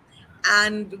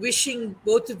 and wishing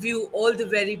both of you all the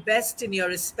very best in your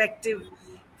respective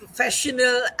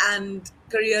professional and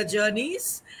career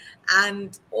journeys,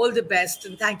 and all the best.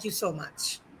 And thank you so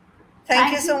much.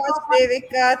 Thank you Thank you so much, so much.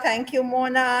 Devika. Thank you,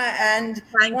 Mona. And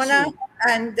Thank Mona you.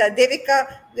 and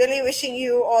Devika, really wishing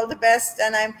you all the best.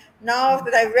 And now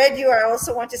that I read you, I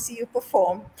also want to see you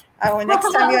perform.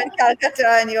 Next time you're in Calcutta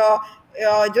and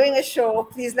you're doing a show,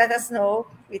 please let us know.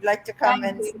 We'd like to come Thank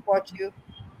and you. support you.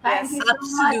 Thank Yes. you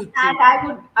so much. And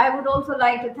Absolutely. I would also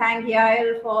like to thank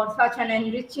Yael for such an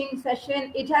enriching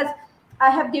session. I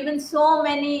have given so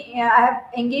many, I have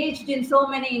engaged in so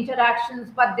many interactions,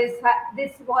 but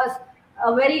this was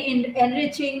a very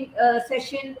enriching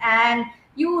session, and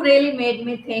you really made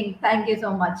me think. Thank you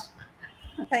so much.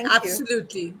 Thank you.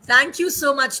 Absolutely. Thank you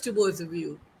so much to both of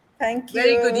you. Thank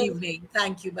Very good you. evening.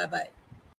 Thank you. Bye bye.